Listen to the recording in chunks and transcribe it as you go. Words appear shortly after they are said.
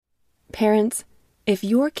Parents, if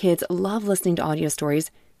your kids love listening to audio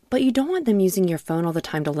stories, but you don't want them using your phone all the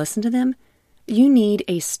time to listen to them, you need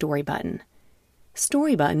a Story Button.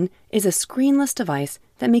 Story Button is a screenless device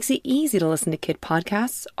that makes it easy to listen to kid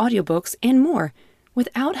podcasts, audiobooks, and more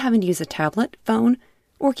without having to use a tablet, phone,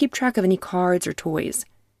 or keep track of any cards or toys.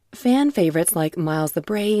 Fan favorites like Miles the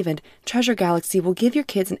Brave and Treasure Galaxy will give your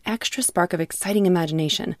kids an extra spark of exciting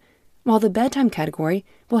imagination, while the bedtime category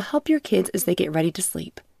will help your kids as they get ready to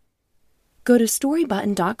sleep. Go to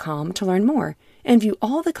storybutton.com to learn more and view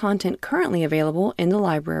all the content currently available in the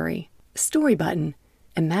library. Story Button.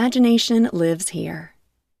 Imagination lives here.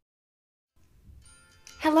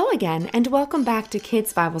 Hello again, and welcome back to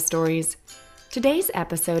Kids Bible Stories. Today's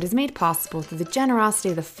episode is made possible through the generosity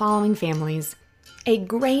of the following families. A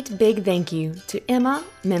great big thank you to Emma,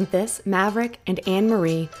 Memphis, Maverick, and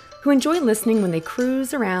Anne-Marie, who enjoy listening when they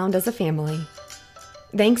cruise around as a family.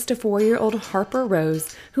 Thanks to 4-year-old Harper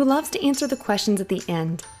Rose, who loves to answer the questions at the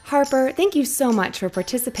end. Harper, thank you so much for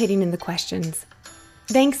participating in the questions.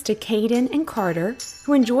 Thanks to Caden and Carter,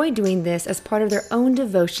 who enjoy doing this as part of their own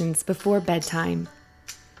devotions before bedtime.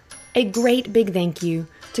 A great big thank you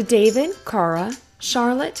to David, Cara,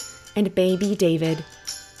 Charlotte, and baby David.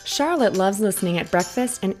 Charlotte loves listening at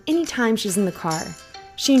breakfast and anytime she's in the car.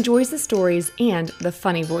 She enjoys the stories and the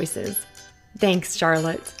funny voices. Thanks,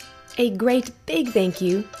 Charlotte. A great big thank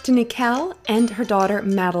you to Nicole and her daughter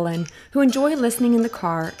Madeline, who enjoy listening in the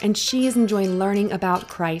car, and she is enjoying learning about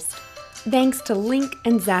Christ. Thanks to Link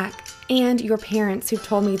and Zach and your parents who've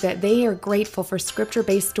told me that they are grateful for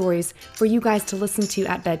scripture-based stories for you guys to listen to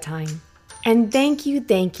at bedtime. And thank you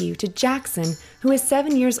to Jackson, who is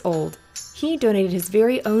 7 years old. He donated his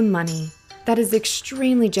very own money. That is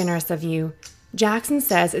extremely generous of you. Jackson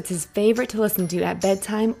says it's his favorite to listen to at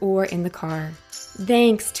bedtime or in the car.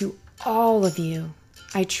 Thanks to all of you.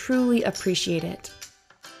 I truly appreciate it.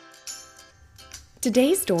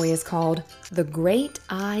 Today's story is called The Great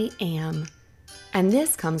I Am, and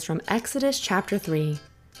this comes from Exodus chapter 3.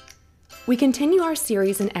 We continue our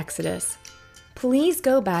series in Exodus. Please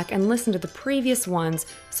go back and listen to the previous ones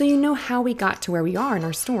so you know how we got to where we are in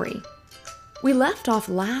our story. We left off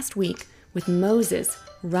last week with Moses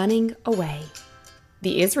running away,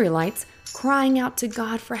 the Israelites crying out to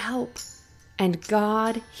God for help, and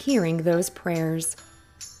God hearing those prayers.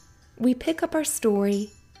 We pick up our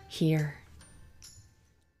story here.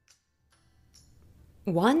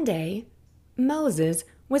 One day, Moses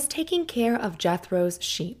was taking care of Jethro's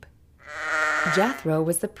sheep. Jethro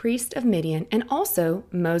was the priest of Midian and also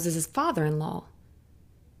Moses' father-in-law.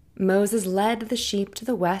 Moses led the sheep to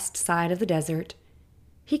the west side of the desert.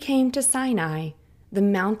 He came to Sinai, the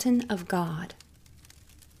mountain of God.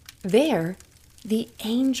 There, the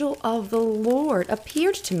angel of the Lord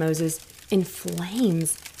appeared to Moses in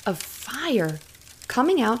flames of fire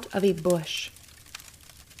coming out of a bush.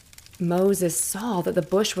 Moses saw that the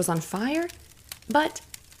bush was on fire, but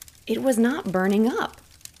it was not burning up.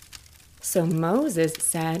 So Moses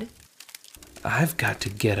said, "I've got to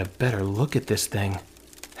get a better look at this thing.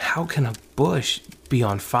 How can a bush be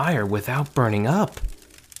on fire without burning up?"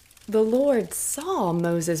 The Lord saw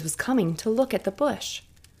Moses was coming to look at the bush.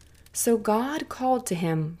 So God called to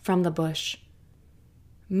him from the bush,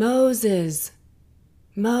 "Moses,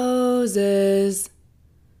 Moses."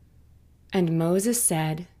 And Moses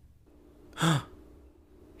said,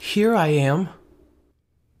 "Here I am."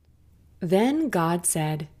 Then God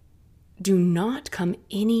said, "Do not come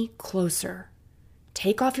any closer.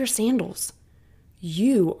 Take off your sandals.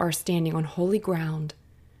 You are standing on holy ground.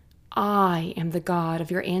 I am the God of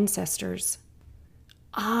your ancestors.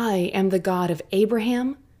 I am the God of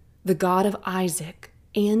Abraham, the God of Isaac,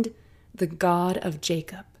 and the God of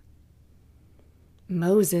Jacob."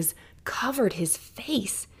 Moses covered his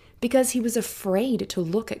face because he was afraid to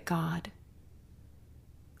look at God.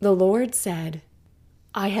 The Lord said,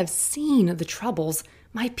 "I have seen the troubles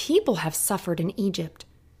my people have suffered in Egypt,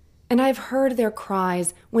 and I have heard their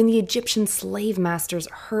cries when the Egyptian slave masters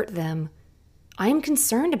hurt them. I am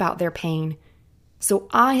concerned about their pain, so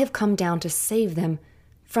I have come down to save them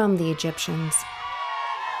from the Egyptians.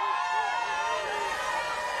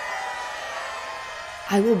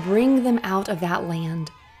 I will bring them out of that land.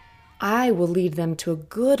 I will lead them to a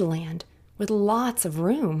good land with lots of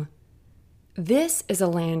room. This is a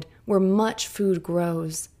land where much food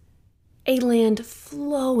grows, a land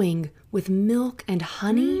flowing with milk and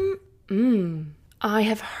honey. I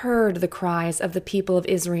have heard the cries of the people of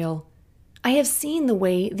Israel. I have seen the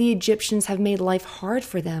way the Egyptians have made life hard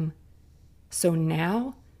for them. So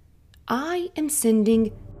now I am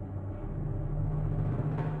sending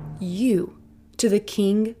you to the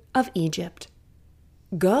king of Egypt.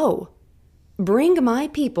 Go, bring my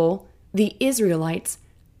people, the Israelites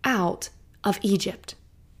out of Egypt.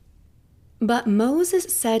 But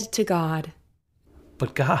Moses said to God,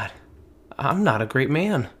 "But God, I'm not a great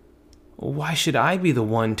man. Why should I be the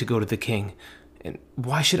one to go to the king? And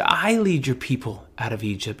why should I lead your people out of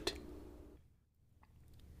Egypt?"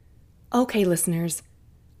 Okay, listeners,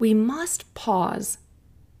 we must pause.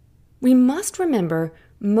 We must remember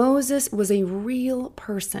Moses was a real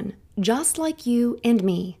person, just like you and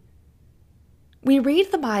me. We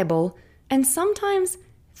read the Bible and sometimes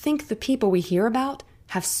think the people we hear about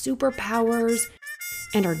have superpowers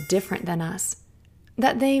and are different than us,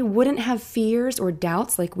 that they wouldn't have fears or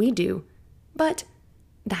doubts like we do. But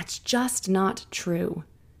that's just not true.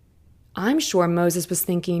 I'm sure Moses was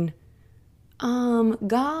thinking,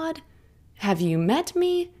 God, have you met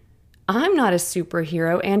me? I'm not a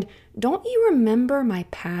superhero, and don't you remember my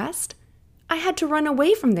past? I had to run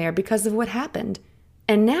away from there because of what happened.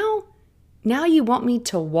 And now you want me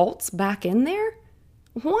to waltz back in there?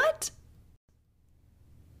 What?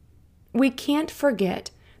 We can't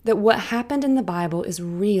forget that what happened in the Bible is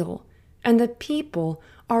real, and the people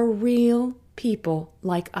are real people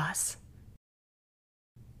like us.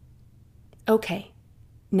 Okay,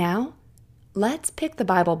 now let's pick the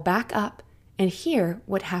Bible back up and hear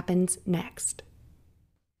what happens next.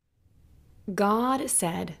 God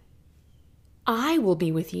said, "I will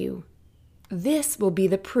be with you. This will be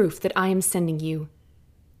the proof that I am sending you.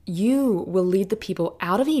 You will lead the people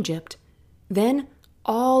out of Egypt. Then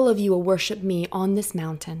all of you will worship me on this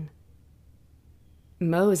mountain."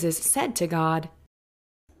 Moses said to God,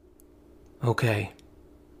 "Okay,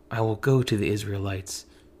 I will go to the Israelites,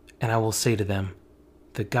 and I will say to them,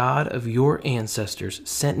 'The God of your ancestors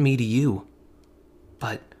sent me to you.'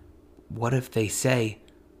 But what if they say,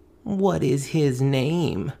 'What is his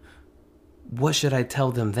name?' What should I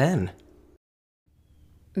tell them then?"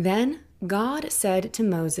 Then God said to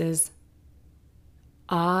Moses,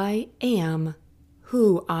 "I am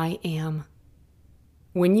who I am.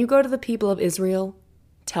 When you go to the people of Israel,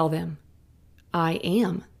 tell them, 'I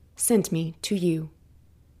am sent me to you.'"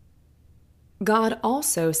 God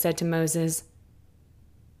also said to Moses,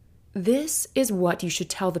 "This is what you should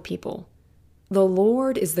tell the people. The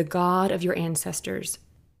Lord is the God of your ancestors.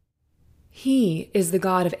 He is the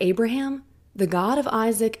God of Abraham, the God of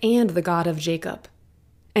Isaac, and the God of Jacob.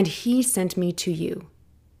 And he sent me to you.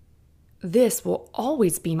 This will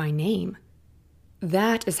always be my name.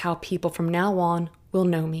 That is how people from now on will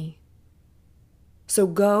know me. So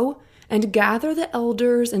go and gather the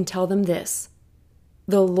elders and tell them this: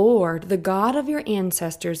 the Lord, the God of your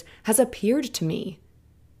ancestors, has appeared to me.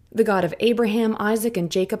 The God of Abraham, Isaac, and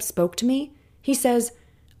Jacob spoke to me. He says,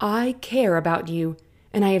 'I care about you,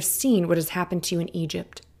 and I have seen what has happened to you in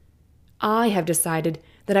Egypt. I have decided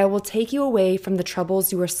that I will take you away from the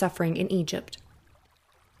troubles you are suffering in Egypt.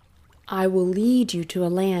 I will lead you to a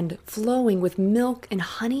land flowing with milk and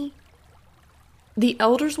honey. The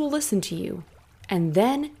elders will listen to you, and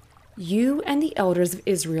then you and the elders of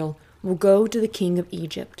Israel will go to the king of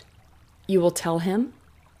Egypt. You will tell him,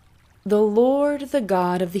 "The Lord, the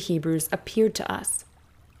God of the Hebrews, appeared to us.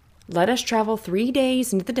 Let us travel 3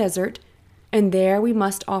 days into the desert, and there we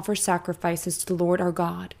must offer sacrifices to the Lord our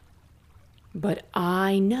God. But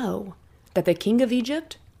I know that the king of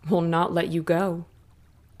Egypt will not let you go.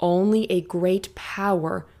 Only a great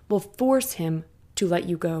power will force him to let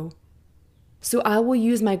you go. So I will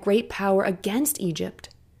use my great power against Egypt.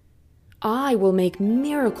 I will make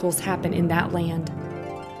miracles happen in that land.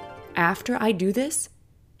 After I do this,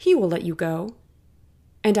 he will let you go.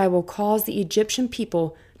 And I will cause the Egyptian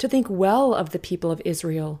people to think well of the people of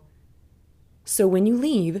Israel. So when you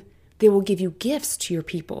leave, they will give you gifts to your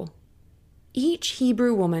people. Each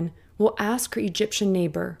Hebrew woman will ask her Egyptian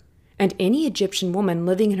neighbor, and any Egyptian woman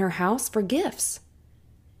living in her house, for gifts.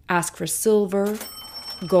 Ask for silver,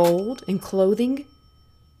 gold, and clothing.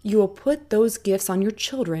 You will put those gifts on your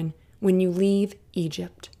children when you leave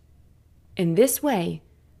Egypt. In this way,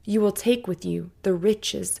 you will take with you the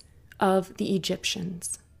riches of the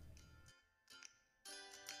Egyptians."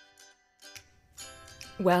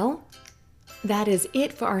 Well, that is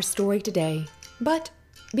it for our story today. But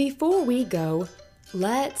before we go,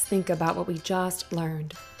 let's think about what we just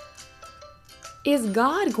learned. Is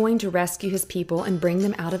God going to rescue his people and bring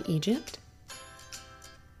them out of Egypt?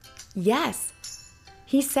 Yes,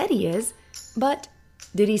 he said he is, but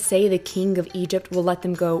did he say the king of Egypt will let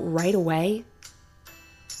them go right away?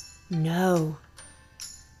 No.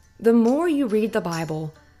 The more you read the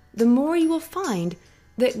Bible, the more you will find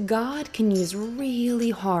that God can use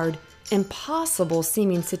really hard, impossible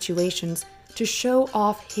seeming situations to show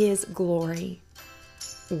off his glory.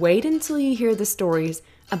 Wait until you hear the stories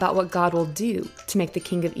about what God will do to make the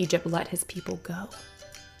king of Egypt let his people go.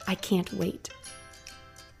 I can't wait.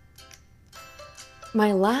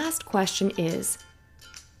 My last question is,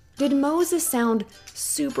 did Moses sound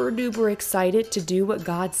super duper excited to do what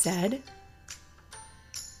God said?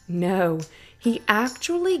 No, he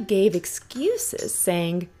actually gave excuses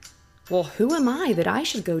saying, well, who am I that I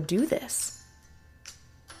should go do this?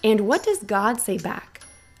 And what does God say back?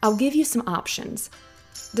 I'll give you some options.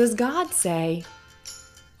 Does God say,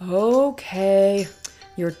 okay,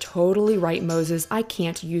 you're totally right, Moses, I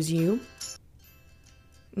can't use you?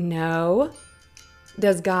 No.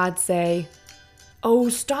 Does God say, oh,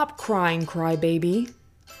 stop crying, crybaby?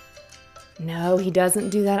 No, he doesn't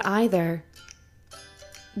do that either.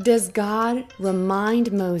 Does God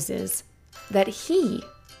remind Moses that he,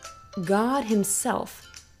 God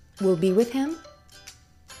himself, will be with him?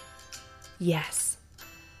 Yes.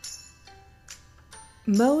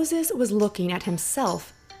 Moses was looking at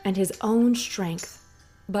himself and his own strength,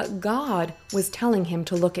 but God was telling him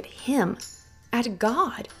to look at him, at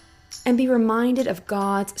God, and be reminded of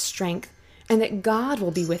God's strength and that God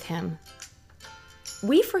will be with him.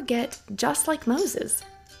 We forget, just like Moses,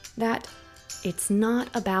 that it's not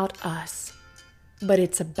about us, but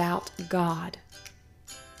it's about God.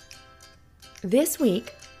 This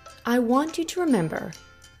week, I want you to remember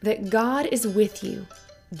that God is with you,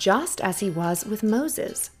 just as he was with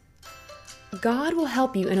Moses. God will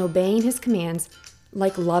help you in obeying his commands,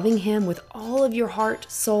 like loving him with all of your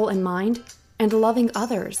heart, soul, and mind, and loving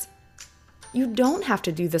others. You don't have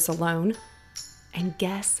to do this alone. And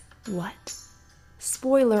guess what?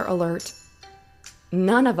 Spoiler alert.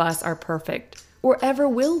 None of us are perfect or ever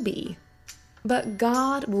will be, but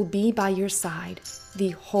God will be by your side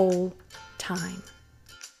the whole time.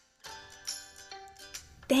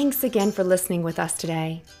 Thanks again for listening with us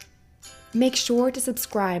today. Make sure to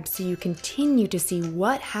subscribe so you continue to see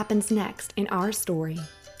what happens next in our story.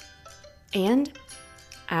 And,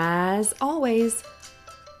 as always,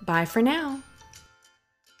 bye for now.